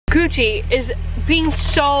Gucci is being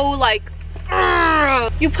so like,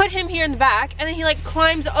 you put him here in the back and then he like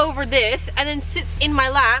climbs over this and then sits in my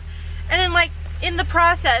lap, and then like in the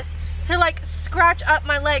process he'll like scratch up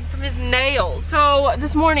my leg from his nails. So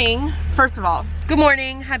this morning, first of all, good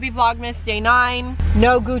morning, happy vlogmas day 9.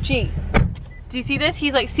 No Gucci. Do you see this?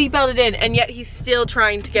 He's like seatbelted in and yet he's still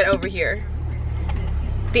trying to get over here.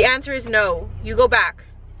 The answer is no, you go back.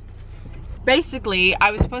 Basically, I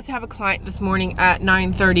was supposed to have a client this morning at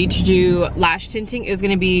 9:30 to do lash tinting. It was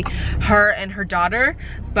gonna be her and her daughter,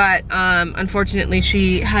 but unfortunately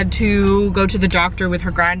she had to go to the doctor with her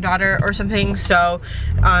granddaughter or something, so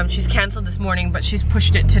she's canceled this morning, but she's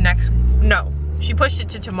pushed it to she pushed it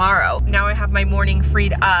to tomorrow. Now I have my morning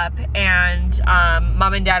freed up, and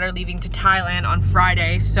mom and dad are leaving to Thailand on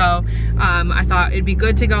Friday, so I thought it'd be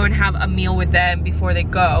good to go and have a meal with them before they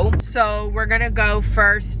go. So we're gonna go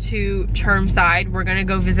first to Chermside. We're gonna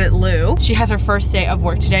go visit Lou. She has her first day of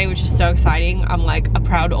work today, which is so exciting. I'm like a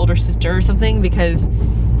proud older sister or something, because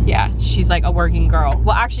yeah, she's like a working girl.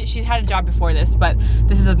 Well, actually, she's had a job before this, but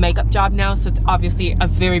this is a makeup job now, so it's obviously a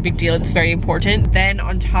very big deal. It's very important. Then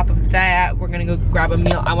on top of that, we're gonna go grab a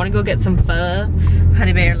meal. I wanna go get some pho.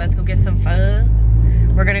 Honey bear, let's go get some pho.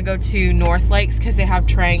 We're gonna go to North Lakes because they have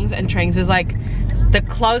Trangs, and Trangs is like the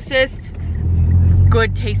closest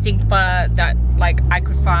good tasting pho that like I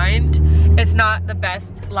could find. It's not the best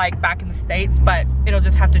like back in the States, but it'll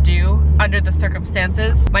just have to do under the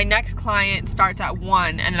circumstances. My next client starts at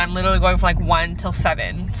 1, and I'm literally going from like 1 till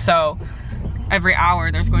 7. So every hour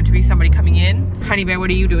there's going to be somebody coming in. Honey bear, what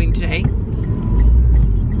are you doing today?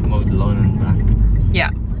 Mow the lawn and back.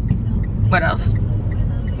 Yeah. What else?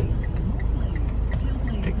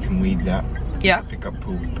 Take some weeds out. Yeah. Pick up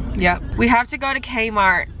poop. Yeah. We have to go to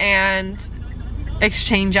Kmart and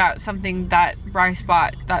exchange out something that Bryce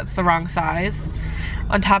bought that's the wrong size.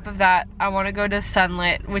 On top of that, I want to go to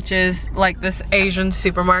Sunlit, which is like this Asian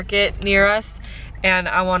supermarket near us, and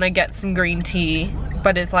I want to get some green tea,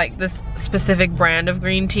 but it's like this specific brand of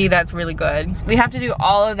green tea that's really good. We have to do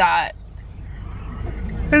all of that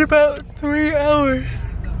in about 3 hours.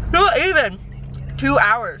 Not even 2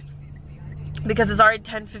 hours, because it's already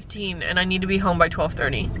 10:15 and I need to be home by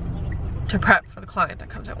 12:30 to prep for the client that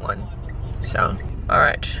comes at 1. So, all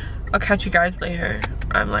right, I'll catch you guys later.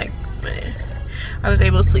 I'm like, I was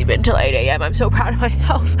able to sleep until 8 AM. I'm so proud of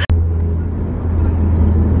myself.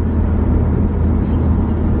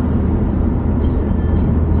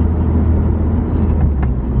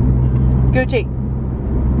 Gucci.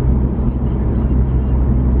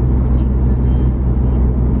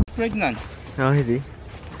 Pregnant. How is he?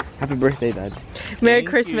 Happy birthday, Dad. Merry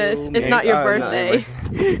Christmas. It's not your birthday.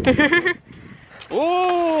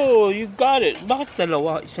 Oh, you got it. Bakit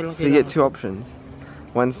dalawa? So you get 2 options.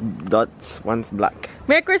 One's dots, one's black.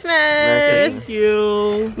 Merry Christmas! Thank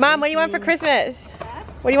you. Mom, what do you want for Christmas?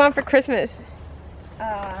 What do you want for Christmas?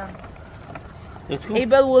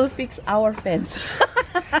 Abel will fix our fence.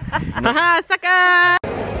 Haha, sucker!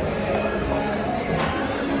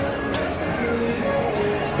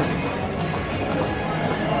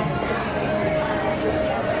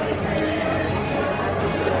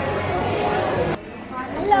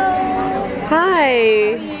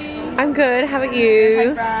 Hi. I'm good. How about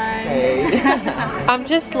you? Hey. I'm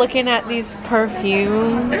just looking at these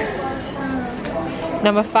perfumes.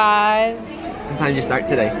 Number 5. What time did you start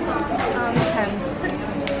today?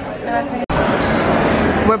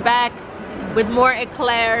 10. We're back with more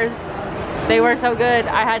eclairs. They were so good.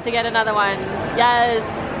 I had to get another one. Yes.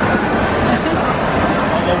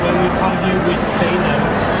 Although when we come here, we stay there.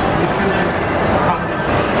 We shouldn't come here.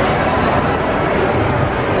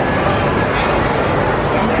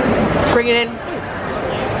 Bring it in.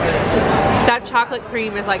 That chocolate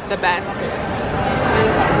cream is like the best.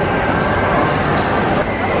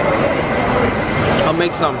 I'll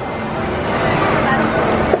make some.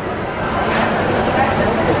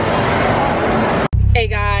 Hey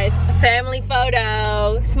guys, a family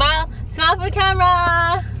photo. Smile, smile for the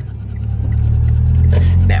camera.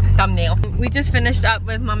 There, thumbnail. We just finished up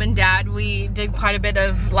with mom and dad. We did quite a bit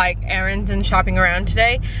of like errands and shopping around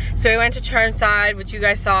today. So we went to Chermside, which you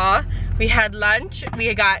guys saw. We had lunch.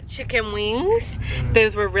 We got chicken wings.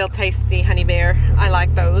 Those were real tasty, honey bear. I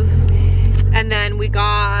like those. And then we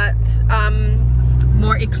got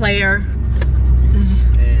more eclair.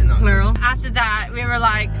 Plural. After that, we were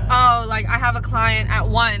like, oh, like I have a client at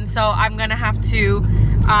 1, so I'm gonna have to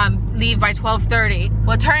leave by 12:30.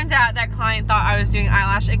 Well, it turns out that client thought I was doing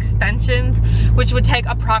eyelash extensions, which would take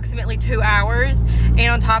approximately 2 hours.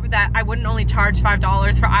 And on top of that, I wouldn't only charge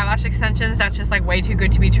 $5 for eyelash extensions. That's just like way too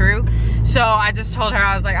good to be true. So I just told her,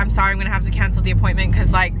 I was like, I'm sorry, I'm gonna have to cancel the appointment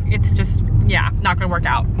because like it's just, yeah, not gonna work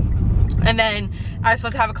out. And then I was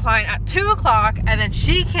supposed to have a client at 2 o'clock, and then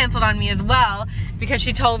she canceled on me as well because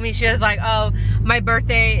she told me, she was like, oh, my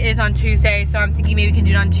birthday is on Tuesday, so I'm thinking maybe we can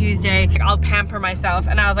do it on Tuesday. Like, I'll pamper myself.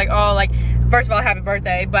 And I was like, oh, like, first of all, happy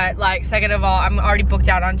birthday, but like, second of all, I'm already booked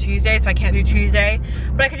out on Tuesday, so I can't do Tuesday.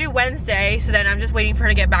 But I could do Wednesday, so then I'm just waiting for her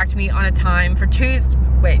to get back to me on a time for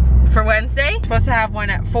for Wednesday. I'm supposed to have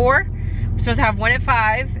one at 4. I'm supposed to have one at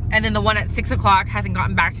 5, and then the one at 6 o'clock hasn't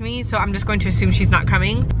gotten back to me, so I'm just going to assume she's not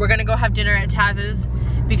coming. We're gonna go have dinner at Taz's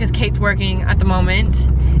because Kate's working at the moment,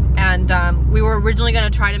 and we were originally gonna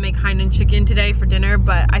try to make Hainan chicken today for dinner,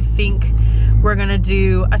 but I think we're gonna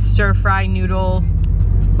do a stir-fry noodle.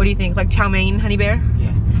 What do you think? Like chow mein, Honey Bear?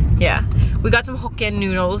 Yeah. Yeah. We got some Hokkien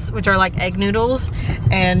noodles, which are like egg noodles,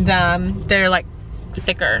 and they're like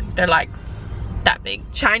thicker. They're like that big.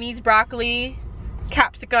 Chinese broccoli,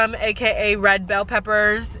 capsicum, aka red bell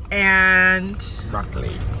peppers, and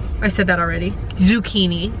Broccoli. I said that already.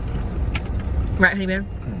 Zucchini. Right, Honey Bear?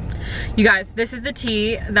 You guys, this is the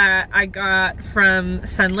tea that I got from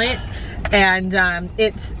Sunlit, and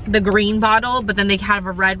it's the green bottle, but then they have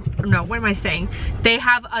a red, no, what am I saying? They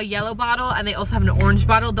have a yellow bottle, and they also have an orange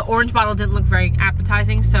bottle. The orange bottle didn't look very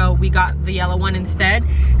appetizing, so we got the yellow one instead.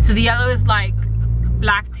 So the yellow is like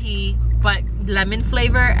black tea, but lemon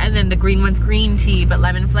flavor, and then the green one's green tea, but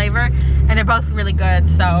lemon flavor, and they're both really good.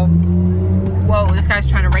 So, whoa, this guy's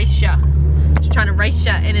trying to race ya. He's trying to race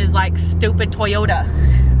ya in his like stupid Toyota.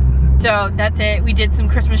 So that's it. We did some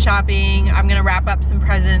Christmas shopping. I'm gonna wrap up some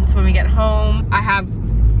presents when we get home. I have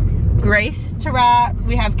Grace to wrap.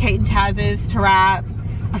 We have Kate and Taz's to wrap.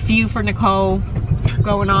 A few for Nicole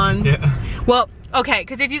going on. Yeah. Well, okay,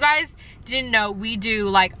 because if you guys didn't know, we do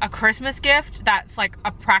like a Christmas gift that's like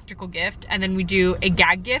a practical gift, and then we do a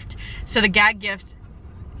gag gift. So the gag gift,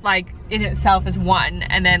 like in itself, is one,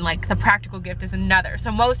 and then like the practical gift is another.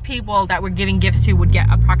 So most people that we're giving gifts to would get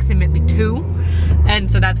approximately 2, and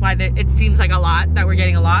so that's why it seems like a lot, that we're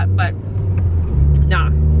getting a lot, but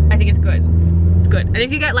nah, I think it's good. It's good. And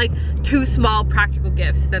if you get like 2 small practical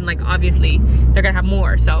gifts, then like obviously they're gonna have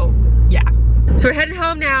more. So yeah. So we're heading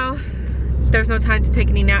home now. There's no time to take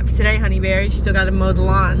any naps today, Honey Bear. You still gotta mow the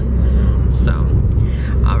lawn. So,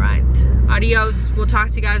 all right. Adios. We'll talk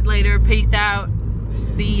to you guys later. Peace out.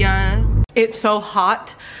 See ya. It's so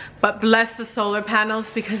hot, but bless the solar panels,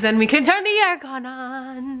 because then we can turn the aircon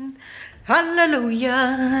on.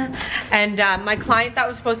 Hallelujah. And my client that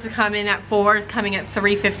was supposed to come in at 4 is coming at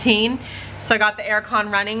 3:15. So I got the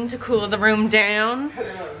aircon running to cool the room down.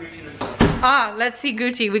 Ah, let's see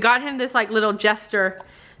Gucci. We got him this like little jester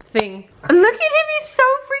thing. Look at him, he's so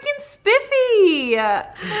freaking spiffy.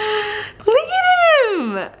 Look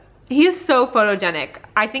at him. He is so photogenic.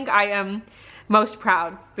 I think I am most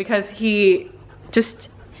proud because you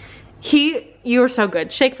are so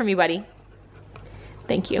good. Shake for me, buddy.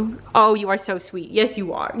 Thank you. Oh, you are so sweet. Yes,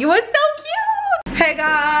 you are. You are so cute. Hey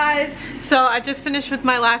guys. So I just finished with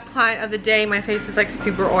my last client of the day. My face is like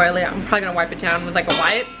super oily. I'm probably gonna wipe it down with like a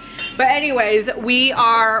wipe. But anyways, we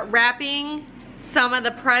are wrapping some of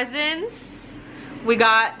the presents. We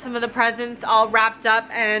got some of the presents all wrapped up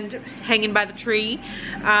and hanging by the tree.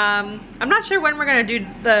 I'm not sure when we're gonna do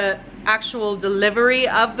the actual delivery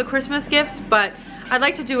of the Christmas gifts, but I'd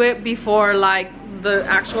like to do it before like the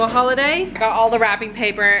actual holiday. I got all the wrapping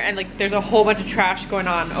paper, and like there's a whole bunch of trash going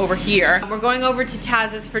on over here. We're going over to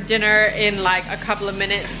Taz's for dinner in like a couple of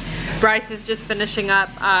minutes. Bryce is just finishing up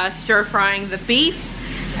stir frying the beef,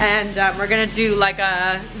 and we're gonna do like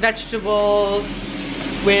vegetables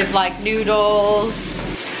with like noodles.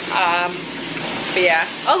 But yeah.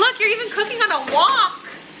 Oh look, you're even cooking on a wok.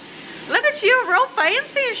 Look at you, real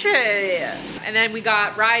fancy shit. And then we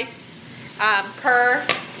got rice per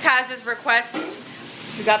Taz's request.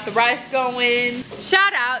 We got the rice going.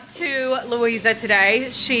 Shout out to Louisa today.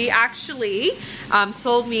 She actually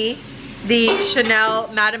sold me the Chanel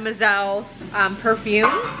Mademoiselle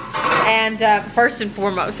perfume. And first and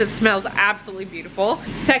foremost, it smells absolutely beautiful.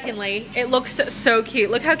 Secondly, it looks so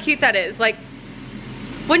cute. Look how cute that is. Like,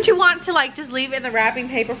 wouldn't you want to like just leave it in the wrapping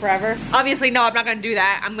paper forever? Obviously, no, I'm not gonna do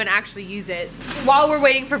that. I'm gonna actually use it. While we're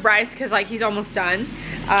waiting for Bryce, because like he's almost done,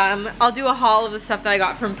 I'll do a haul of the stuff that I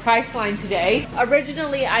got from Priceline today.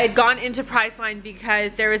 Originally, I had gone into Priceline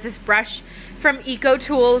because there was this brush from Eco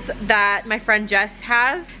Tools that my friend Jess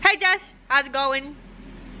has. Hey Jess, how's it going?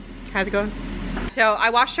 How's it going? So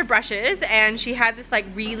I washed her brushes, and she had this like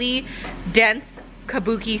really dense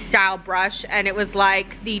kabuki style brush, and it was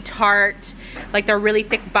like the Tarte, like the really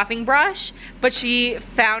thick buffing brush, but she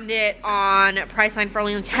found it on Priceline for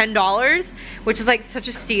only $10, which is like such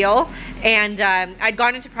a steal. And I'd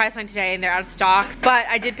gone into Priceline today and they're out of stock, but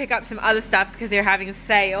I did pick up some other stuff because they're having a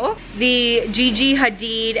sale. The Gigi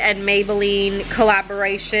Hadid and Maybelline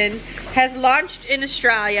collaboration has launched in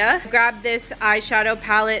Australia. Grabbed this eyeshadow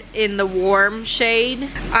palette in the warm shade.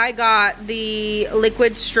 I got the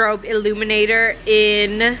Liquid Strobe Illuminator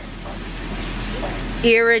in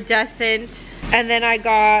Iridescent. And then I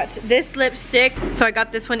got this lipstick. So I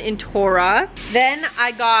got this one in Tora. Then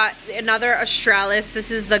I got another Australis.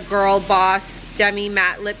 This is the Girl Boss Demi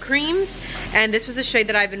Matte Lip Creams. And this was a shade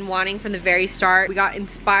that I've been wanting from the very start. We got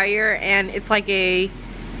Inspire, and it's like a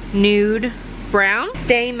nude brown.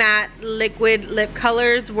 Stay Matte Liquid Lip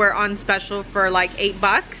Colors were on special for like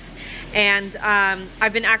 $8. And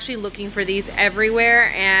I've been actually looking for these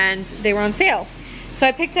everywhere and they were on sale. So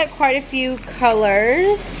I picked up quite a few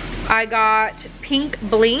colors. I got Pink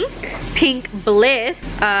Blink, Pink Bliss,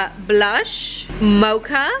 Blush,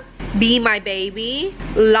 Mocha, Be My Baby,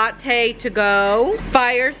 Latte To Go,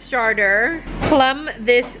 Fire Starter, Plum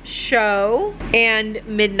This Show, and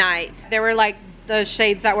Midnight. There were like the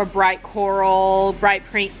shades that were bright coral, bright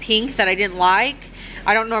pink that I didn't like.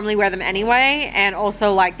 I don't normally wear them anyway, and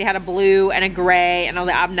also like they had a blue and a gray, and I was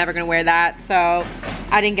like, I'm never gonna wear that, so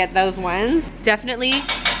I didn't get those ones. Definitely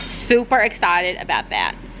super excited about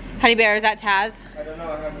that. Honey Bear, is that Taz? I don't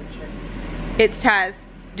know, I haven't checked. It's Taz.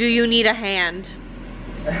 Do you need a hand?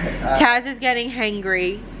 Taz is getting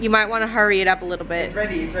hangry. You might want to hurry it up a little bit. It's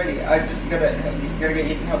ready, it's ready. I'm just gonna get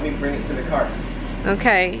you to help me bring it to the cart.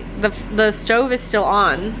 Okay, the stove is still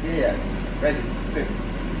on. Yeah, it's ready, soon.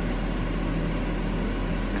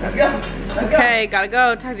 Let's go, let's go. Okay, gotta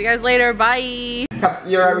go. Talk to you guys later, bye.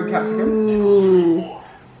 You're having capsicum? Ooh.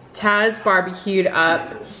 Taz barbecued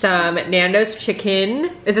up some Nando's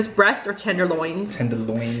chicken. Is this breast or tenderloins?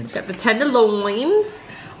 Tenderloins. Got the tenderloins.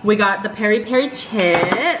 We got the peri peri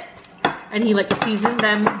chips, and he like seasoned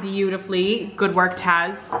them beautifully. Good work,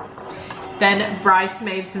 Taz. Then Bryce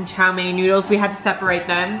made some chow mein noodles. We had to separate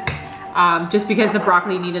them just because the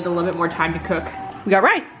broccoli needed a little bit more time to cook. We got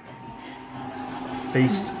rice.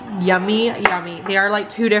 Feast. Yummy, yummy. They are like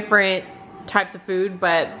two different types of food,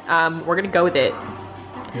 but we're gonna go with it.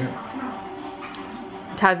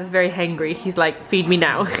 Yeah. Taz is very hangry. He's like, feed me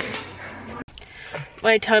now.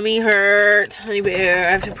 My tummy hurts, Honey Bear.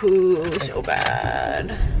 I have to poo so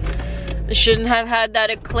bad. I shouldn't have had that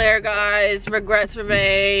eclair, guys. Regrets were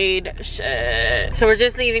made. Shit. So we're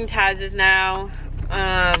just leaving Taz's now.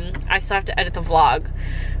 I still have to edit the vlog,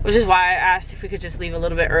 which is why I asked if we could just leave a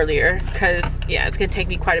little bit earlier, because yeah, it's gonna take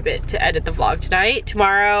me quite a bit to edit the vlog tonight.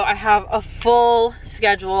 Tomorrow I have a full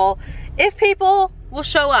schedule. If people will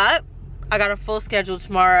show up, I got a full schedule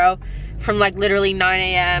tomorrow from like literally 9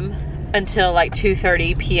 a.m. until like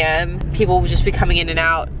 2:30 p.m. People will just be coming in and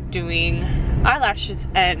out doing eyelashes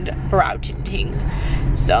and brow tinting.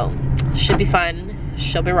 So should be fun.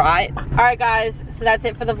 She'll be right. All right, guys, so that's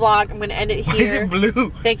it for the vlog. I'm gonna end it here. Why is it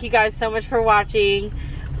blue? Thank you guys so much for watching.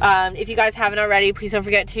 If you guys haven't already, please don't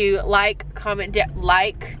forget to comment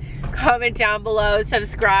down below,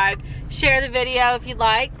 subscribe, share the video if you'd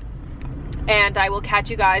like, and I will catch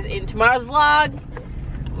you guys in tomorrow's vlog.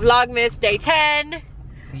 Vlogmas day 10.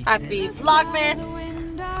 Happy Vlogmas.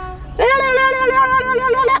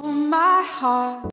 My heart.